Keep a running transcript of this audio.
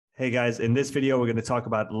Hey guys, in this video, we're going to talk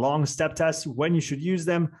about long step tests, when you should use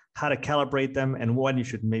them, how to calibrate them, and when you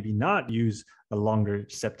should maybe not use a longer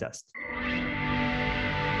step test.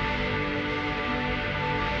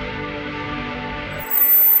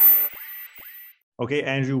 Okay,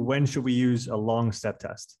 Andrew, when should we use a long step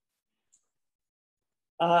test?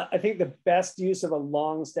 I think the best use of a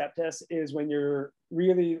long step test is when you're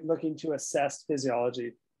really looking to assess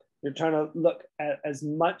physiology. You're trying to look at as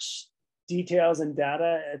much details and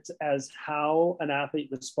data as how an athlete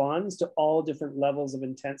responds to all different levels of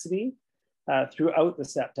intensity throughout the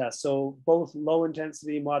step test. So both low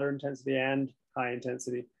intensity, moderate intensity, and high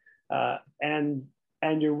intensity. And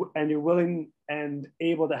you're willing and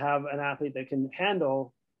able to have an athlete that can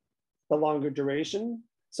handle the longer duration.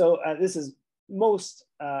 So this is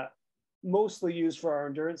mostly used for our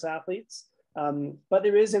endurance athletes. But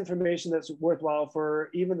there is information that's worthwhile for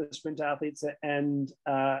even the sprint athletes and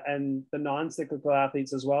the non-cyclical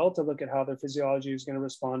athletes as well, to look at how their physiology is going to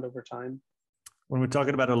respond over time. When we're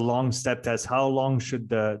talking about a long step test, how long should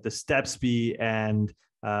the steps be? And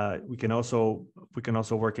we can also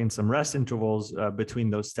work in some rest intervals between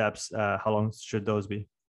those steps. How long should those be?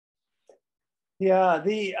 Yeah,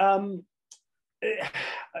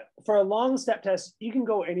 for a long step test, you can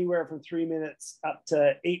go anywhere from 3 minutes up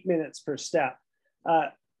to 8 minutes per step.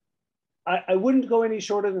 I wouldn't go any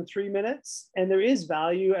shorter than 3 minutes, and there is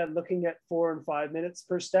value at looking at 4 and 5 minutes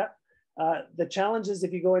per step. The challenge is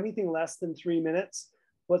if you go anything less than 3 minutes,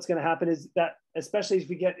 what's going to happen is that, especially if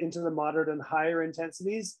we get into the moderate and higher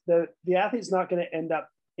intensities, the athlete's not going to end up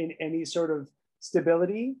in any sort of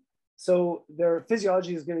stability. So their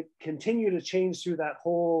physiology is going to continue to change through that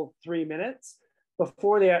whole 3 minutes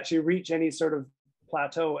before they actually reach any sort of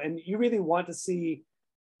plateau. And you really want to see,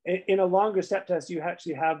 in a longer step test, you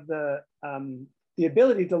actually have the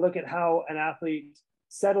ability to look at how an athlete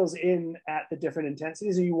settles in at the different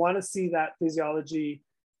intensities. And you want to see that physiology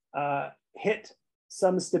hit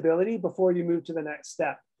some stability before you move to the next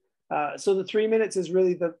step. So the 3 minutes is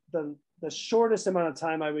really the shortest amount of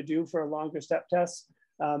time I would do for a longer step test.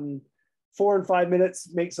 4 and 5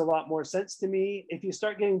 minutes makes a lot more sense to me. If you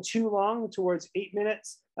start getting too long towards 8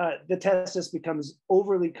 minutes, the test just becomes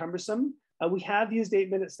overly cumbersome. We have used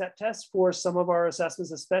 8-minute step tests for some of our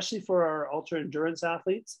assessments, especially for our ultra endurance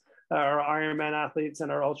athletes, our Ironman athletes,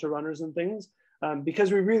 and our ultra runners and things,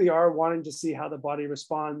 because we really are wanting to see how the body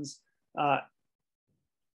responds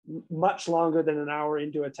much longer than an hour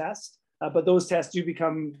into a test. But those tests do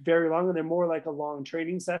become very long, and they're more like a long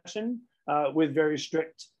training session with very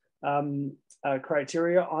strict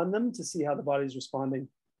criteria on them to see how the body's responding.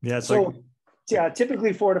 Yeah. So yeah,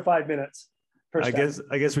 typically 4 to 5 minutes per step.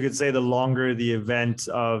 I guess we could say the longer the event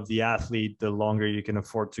of the athlete, the longer you can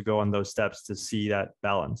afford to go on those steps to see that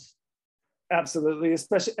balance. Absolutely,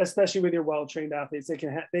 especially with your well-trained athletes,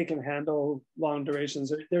 they can handle long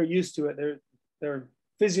durations. They're used to it. They're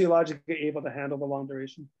physiologically able to handle the long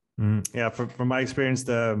duration. Yeah, from my experience,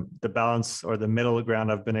 the balance or the middle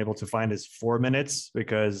ground I've been able to find is 4 minutes,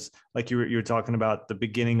 because like you were talking about the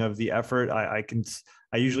beginning of the effort, I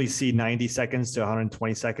usually see 90 seconds to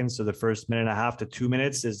 120 seconds. So the first minute and a half to 2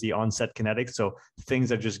 minutes is the onset kinetics. So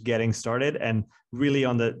things are just getting started, and really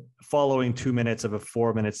on the following 2 minutes of a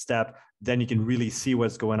 4 minute step, then you can really see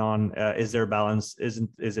what's going on. Is there balance? Is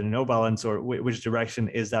it no balance, or which direction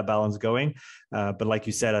is that balance going? But like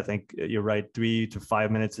you said, I think you're right. 3 to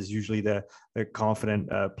 5 minutes is usually the confident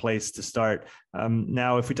place to start.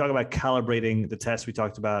 Now, if we talk about calibrating the test, we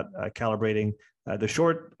talked about calibrating the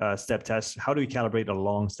short step test. How do we calibrate a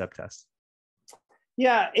long step test?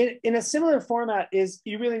 Yeah, in a similar format is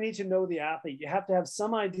you really need to know the athlete. You have to have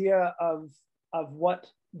some idea of what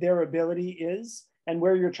their ability is and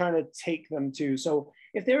where you're trying to take them to. So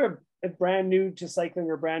if they're a brand new to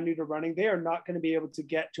cycling or brand new to running, they are not going to be able to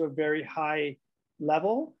get to a very high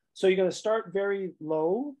level. So you're going to start very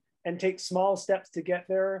low and take small steps to get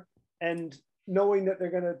there, and knowing that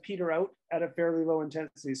they're going to peter out at a fairly low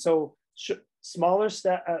intensity. So smaller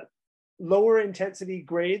step, lower intensity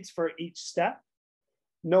grades for each step,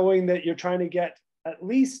 knowing that you're trying to get at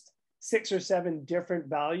least 6 or 7 different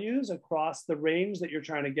values across the range that you're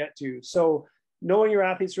trying to get to. So knowing your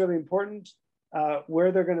athlete's really important,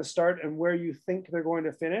 where they're going to start and where you think they're going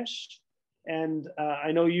to finish. And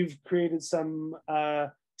I know you've created some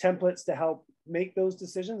templates to help make those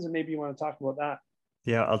decisions, and maybe you want to talk about that.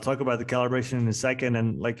 Yeah, I'll talk about the calibration in a second.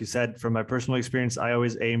 And like you said, from my personal experience, I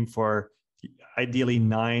always aim for ideally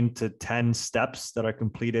 9 to 10 steps that are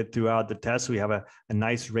completed throughout the test. We have a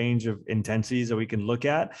nice range of intensities that we can look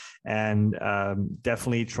at, and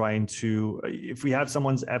definitely trying to, if we have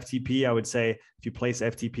someone's FTP, I would say if you place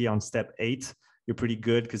FTP on step 8, you're pretty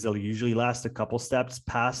good because they'll usually last a couple steps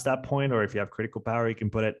past that point. Or if you have critical power, you can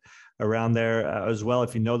put it around there as well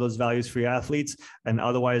if you know those values for your athletes. And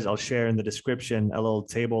otherwise, I'll share in the description a little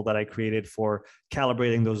table that I created for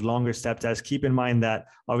calibrating those longer step tests. Keep in mind that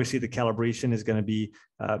obviously the calibration is going to be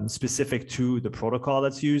specific to the protocol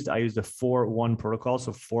that's used. I used a 4-1 protocol,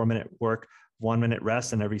 so 4-minute work, 1-minute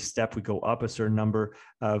rest, and every step we go up a certain number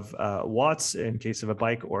of watts in case of a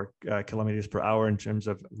bike, or kilometers per hour in terms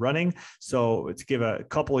of running. So to give a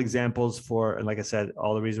couple examples for, and like I said,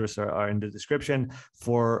 all the resources are in the description.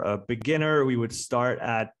 For a beginner, we would start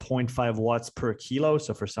at 0.5 watts per kilo.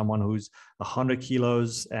 So for someone who's 100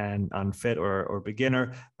 kilos and unfit or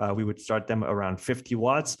beginner, we would start them around 50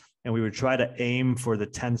 watts. And we would try to aim for the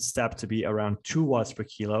 10th step to be around 2 watts per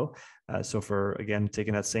kilo. So for, again,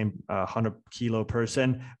 taking that same 100 kilo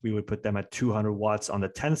person, we would put them at 200 watts on the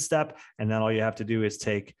 10th step. And then all you have to do is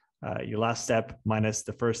take your last step minus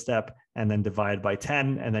the first step and then divide by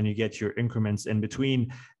 10. And then you get your increments in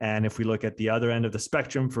between. And if we look at the other end of the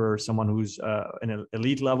spectrum for someone who's an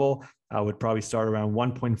elite level, I would probably start around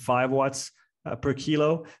 1.5 watts per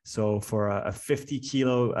kilo. So for a 50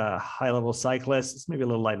 kilo high level cyclist, it's maybe a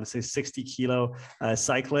little light, let's say 60 kilo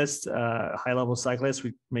cyclist, high level cyclist,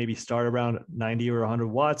 we maybe start around 90 or 100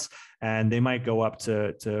 watts, and they might go up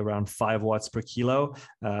to around 5 watts per kilo.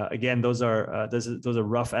 Again, those are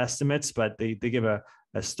rough estimates, but they give a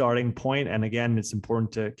starting point. And again, it's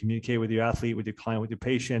important to communicate with your athlete, with your client, with your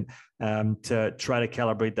patient, to try to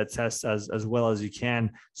calibrate that test as well as you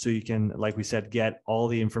can. So you can, like we said, get all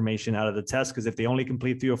the information out of the test. Because if they only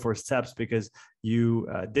complete 3 or 4 steps because you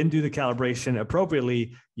didn't do the calibration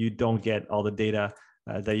appropriately, you don't get all the data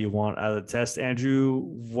that you want out of the test. Andrew,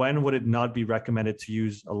 when would it not be recommended to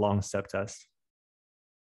use a long step test?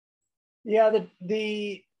 Yeah,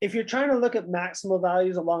 if you're trying to look at maximal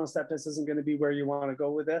values, a long step test isn't going to be where you want to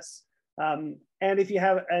go with this. And if you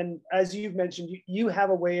have, and as you've mentioned, you have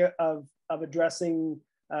a way of addressing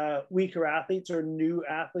weaker athletes or new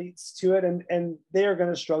athletes to it, and they are going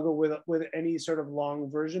to struggle with any sort of long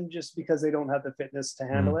version just because they don't have the fitness to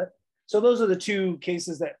handle it. So those are the 2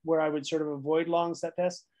 cases where I would sort of avoid long step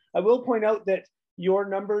tests. I will point out that your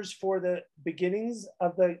numbers for the beginnings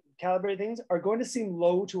of the calibrate things are going to seem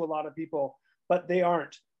low to a lot of people, but they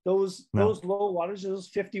aren't. Those low wattage, those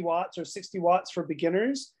 50 watts or 60 watts for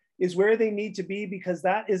beginners, is where they need to be, because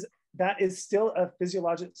that is still a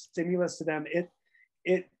physiologic stimulus to them.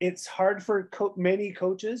 It's hard for many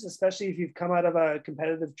coaches, especially if you've come out of a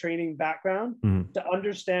competitive training background, to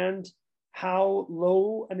understand how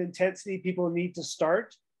low an intensity people need to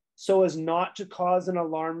start so as not to cause an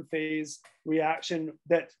alarm phase reaction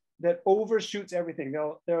that overshoots everything.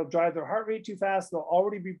 They'll drive their heart rate too fast. They'll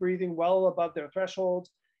already be breathing well above their threshold.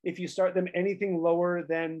 If you start them anything lower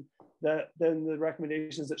than the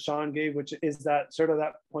recommendations that Sean gave, which is that sort of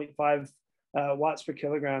that 0.5 watts per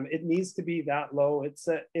kilogram, it needs to be that low.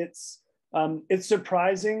 It's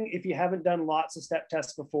surprising if you haven't done lots of step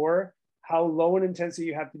tests before, how low an intensity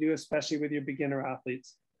you have to do, especially with your beginner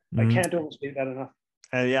athletes. I can't overstate that enough.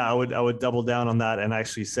 And yeah, I would double down on that and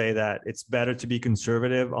actually say that it's better to be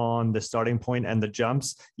conservative on the starting point and the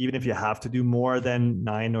jumps, even if you have to do more than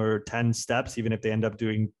 9 or 10 steps, even if they end up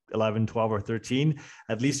doing 11, 12, or 13,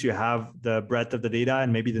 at least you have the breadth of the data.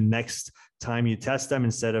 And maybe the next time you test them,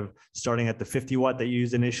 instead of starting at the 50 watt that you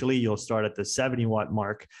used initially, you'll start at the 70 watt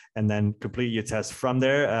mark and then complete your test from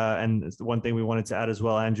there. And one thing we wanted to add as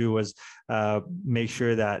well, Andrew, was make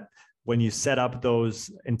sure that when you set up those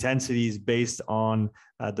intensities based on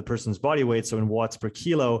the person's body weight, so in watts per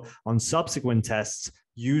kilo, on subsequent tests,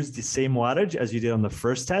 use the same wattage as you did on the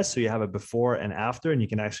first test. So you have a before and after, and you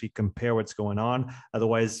can actually compare what's going on.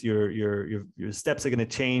 Otherwise, your steps are going to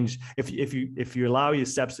change. If you allow your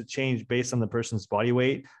steps to change based on the person's body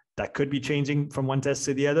weight, that could be changing from one test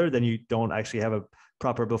to the other, then you don't actually have a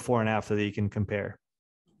proper before and after that you can compare.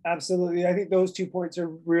 Absolutely. I think those 2 points are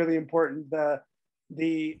really important.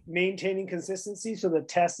 The maintaining consistency, so the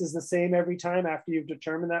test is the same every time after you've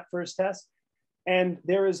determined that first test, and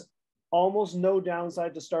there is almost no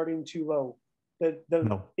downside to starting too low.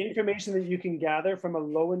 The information that you can gather from a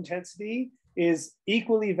low intensity is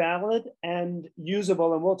equally valid and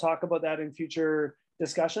usable, and we'll talk about that in future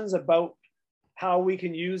discussions about how we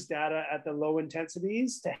can use data at the low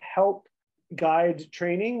intensities to help guide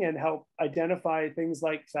training and help identify things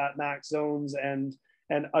like fat max zones and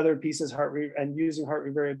other pieces, heart rate, and using heart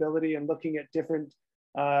rate variability and looking at different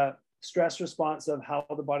stress response of how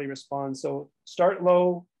the body responds. So start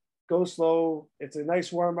low, go slow. It's a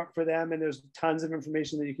nice warm up for them. And there's tons of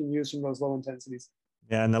information that you can use from those low intensities.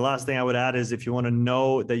 Yeah, and the last thing I would add is if you want to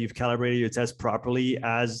know that you've calibrated your test properly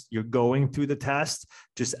as you're going through the test,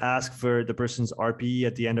 just ask for the person's RPE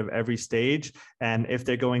at the end of every stage. And if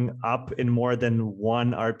they're going up in more than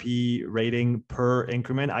one RPE rating per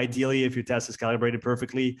increment, ideally, if your test is calibrated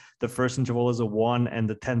perfectly, the first interval is a 1 and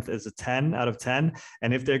the 10th is a 10 out of 10.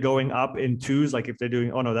 And if they're going up in twos, like if they're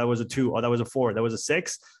doing, oh no, that was a 2, oh, that was a 4, that was a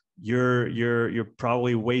 6, you're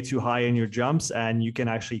probably way too high in your jumps, and you can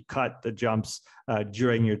actually cut the jumps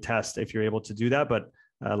during your test if you're able to do that. But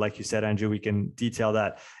like you said, Andrew, we can detail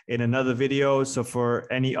that in another video. So for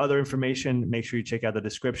any other information, make sure you check out the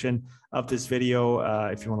description of this video.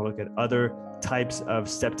 If you want to look at other types of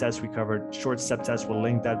step tests, we covered short step tests. We'll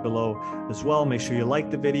link that below as well. Make sure you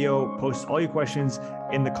like the video, post all your questions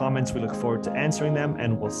in the comments. We look forward to answering them,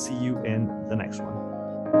 and we'll see you in the next one.